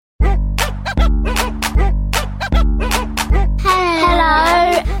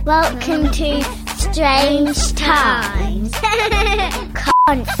Welcome to Strange Times.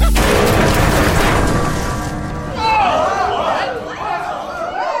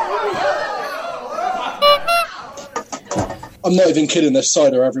 I'm not even kidding, there's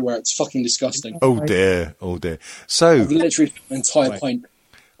cider everywhere. It's fucking disgusting. Oh dear, oh dear. So, I've literally an entire pint.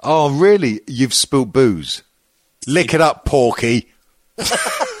 oh really? You've spilt booze? Lick it up, Porky.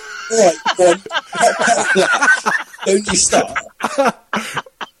 Alright, go on. Don't you start.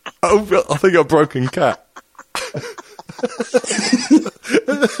 Oh, I think a broken cat. Like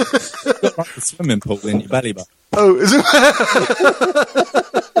the swimming pool in your belly button. Oh, is it?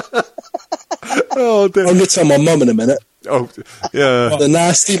 Oh dear. I'm going to tell my mum in a minute. Oh, yeah. The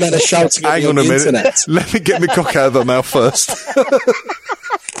nasty men are shouting at Hang me on on a the minute. internet. Let me get my cock out of the mouth first.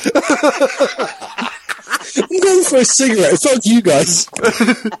 I'm going for a cigarette. Fuck you guys.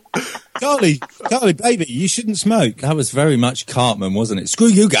 Charlie, baby, you shouldn't smoke. That was very much Cartman, wasn't it? Screw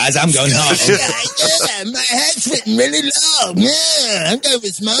you guys, I'm going home. Yeah, my head's sitting really low. Yeah, I'm going for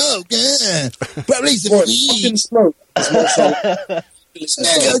smoke. Yeah. Probably some What? weed. Fucking smoke. It's not so-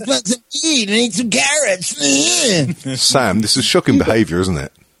 Yeah, go smoke some weed and eat some carrots. Yeah. Sam, this is shocking behaviour, isn't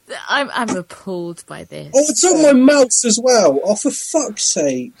it? I'm appalled by this. Oh, it's on my mouth as well. Oh, for fuck's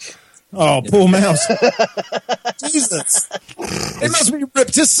sake. Oh, poor mouse. Jesus. It must be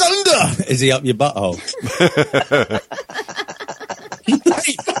ripped asunder. Is he up your butthole?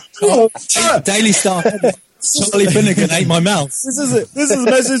 Daily Star. Charlie Finnegan ate my mouth. This is it. This is a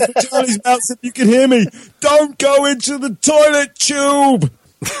message for Charlie's mouth. If you can hear me, don't go into the toilet tube.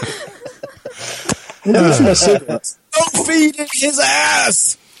 Where's my cigarette? Don't feed it his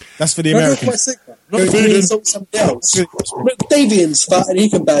ass. That's for the Where's my Americans. cigarette? Go and insult somebody else. Look, Davian's fat and he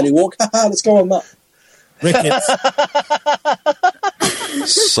can barely walk. Haha, let's go on that. Rickets.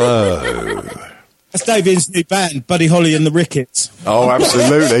 So, That's Davian's new band, Buddy Holly and the Rickets. oh,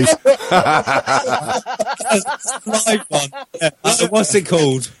 absolutely. Live one. What's it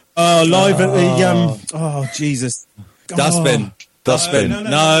called? Live at the oh Jesus. Dustbin. Dustbin.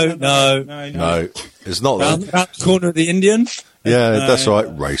 No. No, it's not Round that. the corner of the Indian. Yeah, that's right.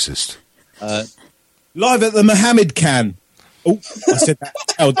 Racist. Live at the Mohammed Can. Oh, I said that.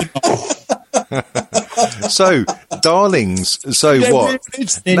 Oh, didn't I? So, darlings. So what?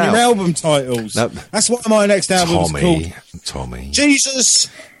 In Now- your album titles. No. That's what my next album is called. Tommy. Jesus.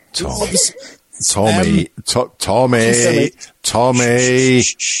 Tommy.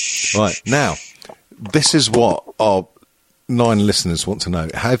 Right, now, this is what our 9 listeners want to know.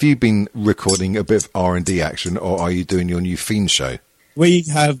 Have you been recording a bit of R&D action, or are you doing your new Fiend show? We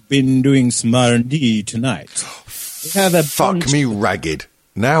have been doing some R&D tonight. We have a Fuck bunch- me ragged.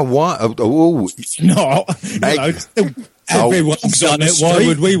 Now what? Oh, No. Egg. Everyone's done it. Why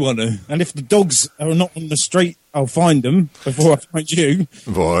would we want to? And if the dogs are not on the street, I'll find them before I find you.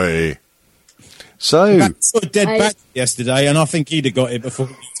 boy. So, I saw a dead bat yesterday, and I think he'd have got it before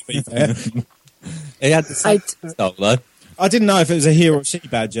me, to be fair. He had the same style, though. I didn't know if it was a hare or a sea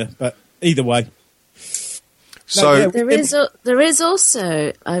badger, but either way. so There is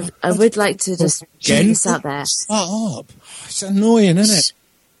also. I would like to just get this out there. Shut up! It's annoying, isn't it?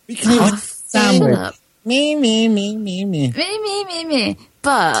 We can't Shut up. me. Me.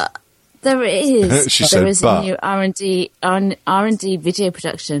 But there is. She there said, is but. a new R&D video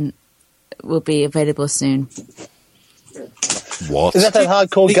production will be available soon. what? Is that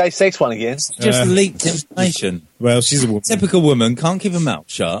hardcore gay sex one again? Just leaked information. Well, she's a woman. Typical woman can't keep her mouth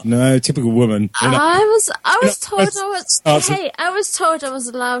shut. No, typical woman. You know. I was told Answer. I was told I was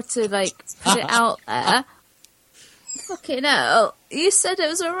allowed to put it out there. Fucking hell. You said it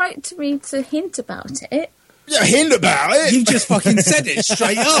was alright to me to hint about it. Yeah, hint about it. You just fucking said it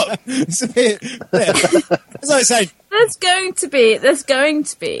straight up. It's a bit. Yeah. As I say, There's going to be.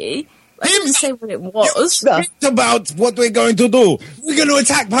 I didn't say what it was. hint about what we're going to do. We're going to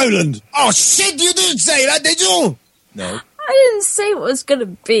attack Poland. Oh shit! You didn't say that, did you? No. I didn't say what it was going to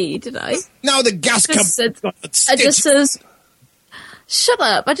be, did I? Now the gas I just said. I just said. Shut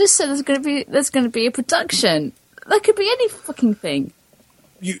up! I just said there's going to be a production. That could be any fucking thing.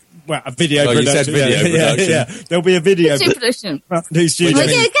 A video Oh, you production. said video production. Yeah. There'll be a video. Video production.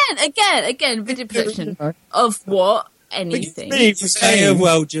 Again, video production of what? Anything. May have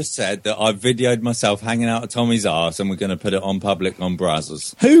well just said that I videoed myself hanging out of Tommy's arse and we're going to put it on public on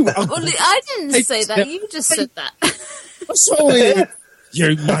Brazzers. Who? Well, I didn't say that. You just said that. What's wrong with you?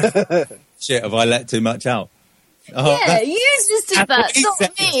 You mate. Shit, have I let too much out? Oh, Yeah, you just did that, not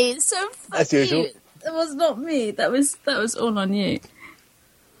Exactly. me. So fuck As usual. you. That was not me. That was all on you.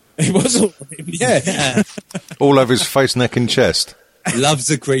 It was all yeah. All over his face, neck and chest. loves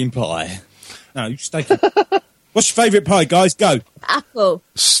a green pie. No, you steak it. What's your favourite pie, guys? Go. Apple.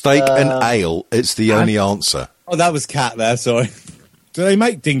 Steak and ale. It's the only answer. Oh, that was cat there. Sorry. Do they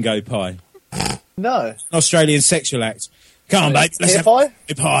make dingo pie? No. An Australian sexual act. Come on, mate. Let's Hare have pie?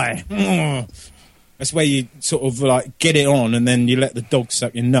 pie. That's where you sort of like get it on and then you let the dog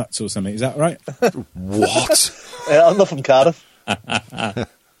suck your nuts or something. Is that right? What? I'm not from Cardiff.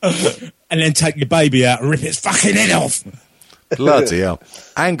 And then take your baby out and rip its fucking head off. Bloody hell.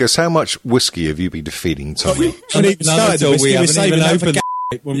 Angus, how much whiskey have you been feeding Tommy? And even started the whiskey, we we're haven't saving even that for opened.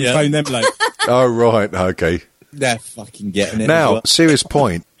 when we Yeah. phone them later. Oh, right. Okay. They're fucking getting it. Now, as well. serious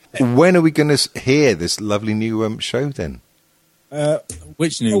point. When are we going to hear this lovely new show then?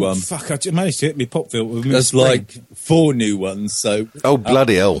 Which new Oh, one? fuck, I just managed to hit me pop filter with me. There's like 4 new ones, so Oh,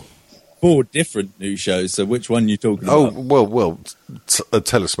 bloody hell. 4 different new shows. So which one you talking Oh, about? well,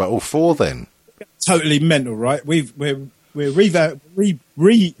 tell us about all 4 then. totally mental, right? We're oh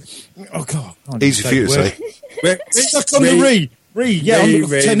god, I can't Easy for you to say. say. We're stuck on the yeah, I'm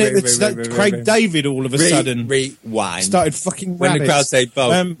pretending it's that Craig re. David all of a sudden Rewind. started fucking When the rabbits. crowd say,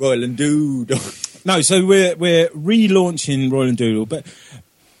 "Bo, Royal and Doodle." No, so we're relaunching Royal and Doodle, but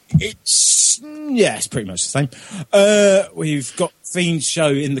it's it's pretty much the same. We've got Fiend's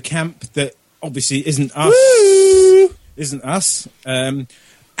show in the camp that obviously isn't us, and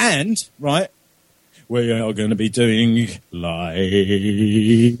right, we are going to be doing live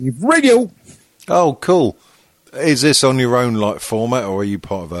radio. Oh, cool. Is this on your own like format, or are you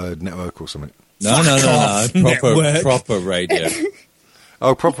part of a network or something? No. Network. Proper radio.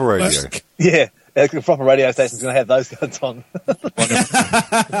 Oh, proper radio. Yeah. A proper radio station's going to have those guys on.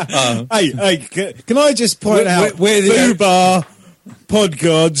 Hey, can I just point out we're the- Fubar pod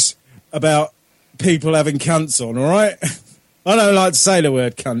gods about people having cunts on, all right? I don't like to say the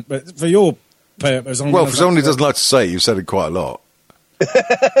word cunt, but for your purpose, I'm Well, gonna for someone who say- doesn't like to say it, you've said it quite a lot.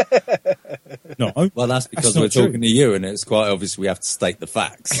 No. Well, that's because That's not we're true. talking to you, and it's quite obvious we have to state the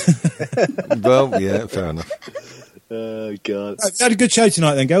facts. Well, yeah, fair enough. Oh, God. Had a good show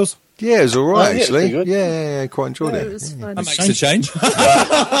tonight then, girls. Yeah, it was all right, Oh, yeah, actually. pretty good. Yeah, quite enjoyed It it. was fun. That makes a change.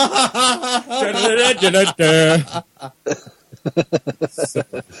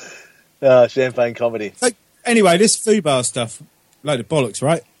 Champagne comedy. So, anyway, this Fubar stuff, load of bollocks,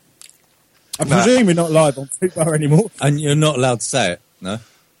 right? I presume we're not live on Fubar anymore. And you're not allowed to say it, no?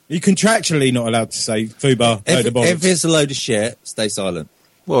 You're contractually not allowed to say Fubar, load of If bollocks. it's a load of shit, stay silent.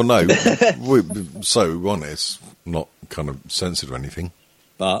 Well, no, so we want it. It's not kind of censored or anything.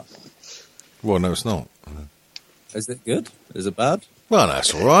 But Well, no, it's not. is it good? Is it bad? Well,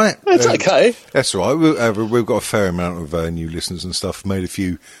 that's all right. It's okay. That's all right. We've got a fair amount of new listeners and stuff. Made a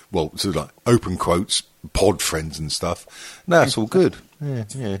few, well, sort of like open quotes, pod friends and stuff. No, it's all good.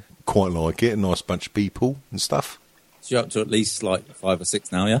 Yeah. Quite like it. A nice bunch of people and stuff. So you're up to at least like 5 or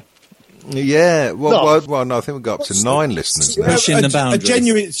 6 now, yeah? Yeah. Well, No. no, I think we've got up to 9 listeners now. Pushing the A boundaries.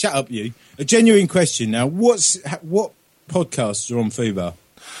 genuine, shut up, you. A genuine question now. What podcasts are on Fubar?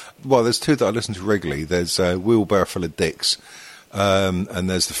 Well, there's 2 that I listen to regularly. There's Wheelbarrow Full of Dicks, and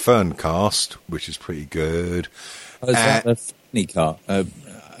there's the Ferncast, which is pretty good. Oh, is that a funny car?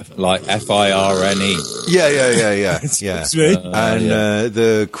 Like FIRNE. Yeah. It's me. And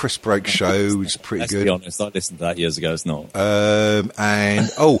the Chris Break show is pretty Let's good. be honest, I listened to that years ago. It's not. And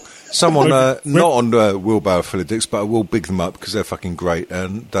someone not on Wheelbarrow Full of Dicks, but I will big them up because they're fucking great.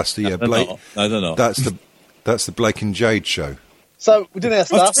 And that's the Blake. No, they're not. That's the Blake and Jade show. So, we're doing our I've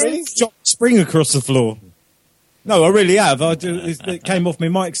staff meeting? dropped spring across the floor. No, I really have. It came off my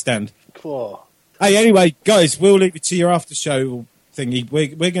mic stand. Cool. Hey, anyway, guys, we'll leave it to your after show thingy.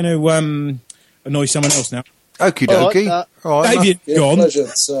 We're going to annoy someone else now. Okie All right, dokie. All right, David, Yeah, gone. pleasure.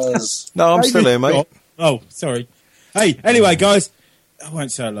 It's, no, I'm still here, mate. Gone. Oh, sorry. Hey, anyway, guys, I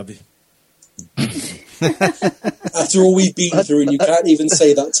won't say I love you. after all we've been through, and you can't even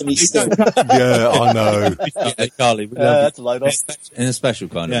say that to me still. Yeah, I know. Yeah, Charlie, we love That's a load you. off. In a special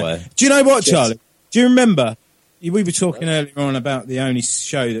kind of Yeah. way. Do you know what, Charlie? Do you remember? We were talking earlier on about the only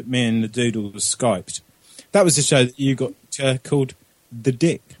show that me and the Doodle was Skyped. That was the show that you got called The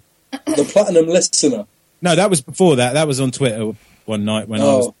Dick. The Platinum Listener. No, that was before that. That was on Twitter one night when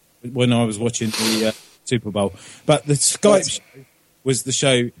Oh. I was watching the Super Bowl. But the Skype show was the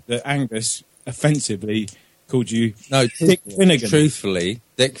show that Angus offensively called you No, Dick Finnegan. Truthfully,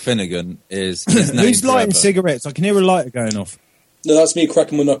 Dick Finnegan is his name. Who's lighting forever. cigarettes? I can hear a lighter going off. No, that's me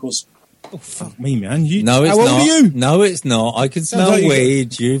cracking my knuckles. Oh, fuck me, man. No, it's how old not. are you? No, it's not. I can Sounds smell like you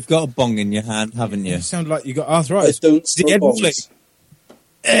weed. You've got a bong in your hand, haven't you? You sound like you got I arthritis. don't Is it smoke Ed bongs. Wooley?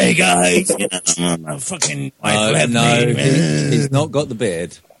 Hey, guys. My fucking wife left No, me. he's not got the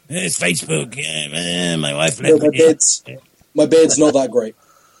beard. It's Facebook. Yeah, my wife No, left me. my beard's not that great.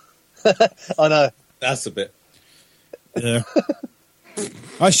 I know. That's a bit. Yeah.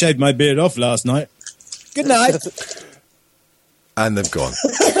 I shaved my beard off last night. Good night. And they've gone.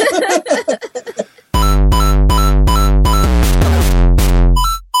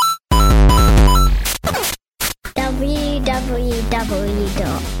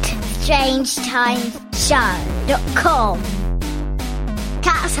 www.strangetimeshow.com.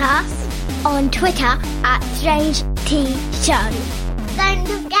 Catch us on Twitter at Strange T Show. Don't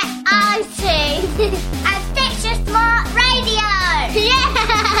forget iTunes and Stitcher Smart Radio.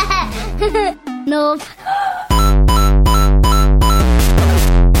 Yeah! North